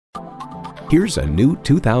Here's a new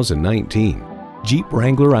 2019 Jeep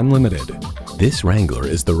Wrangler Unlimited. This Wrangler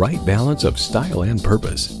is the right balance of style and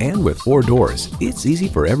purpose, and with 4 doors, it's easy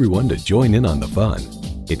for everyone to join in on the fun.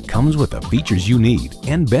 It comes with the features you need,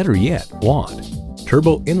 and better yet, want.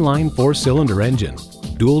 Turbo inline 4-cylinder engine,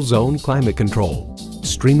 dual zone climate control,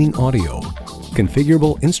 streaming audio,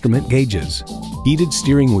 configurable instrument gauges, heated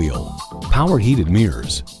steering wheel, power heated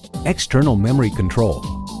mirrors, external memory control,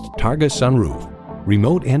 Targa sunroof,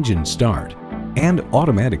 remote engine start, and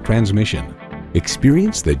automatic transmission.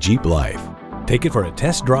 Experience the Jeep life. Take it for a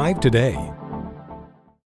test drive today.